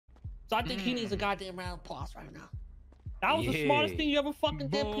So I think he needs a goddamn round of applause right now. That was the smartest thing you ever fucking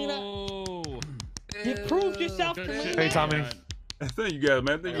did, Peanut. You proved yourself to me. Hey, Tommy. Thank you guys,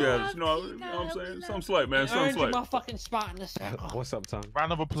 man. Thank you guys. You know what I'm saying? Something slight, man. Something slight. My fucking spot in the circle. What's up, Tom?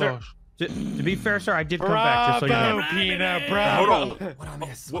 Round of applause. To be fair, sir, I did come back just so you know. Peanut, bravo. Hold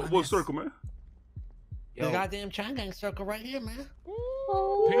on. What circle, man? The goddamn Chang Gang circle right here, man.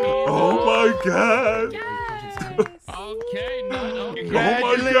 Oh my god. Okay, no.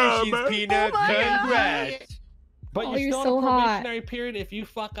 Congratulations, man. Peanut. Congrats. But Oh, you're you're still so in a hot. probationary period. If you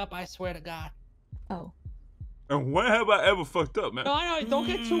fuck up, I swear to God. Oh. And when have I ever fucked up, man? No, I know. Don't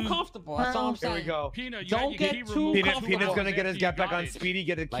get too comfortable. That's all I'm saying. Here we go. Peanut, you Don't got your get key too removed. comfortable. Peanut's gonna get his get back on speedy,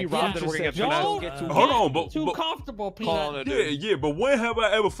 get a key Like, robbed, yeah, and we're gonna get Don't finessed. get Hold on, too but comfortable, Peanut. yeah, but when have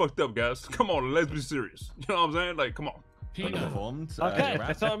I ever fucked up, guys? Come on, let's be serious. You know what I'm saying? Like, come on. Peanut.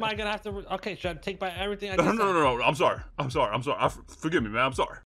 Okay, so am I gonna have to? Okay, should I take back everything I just said? No. I'm sorry. Forgive me, man. I'm sorry.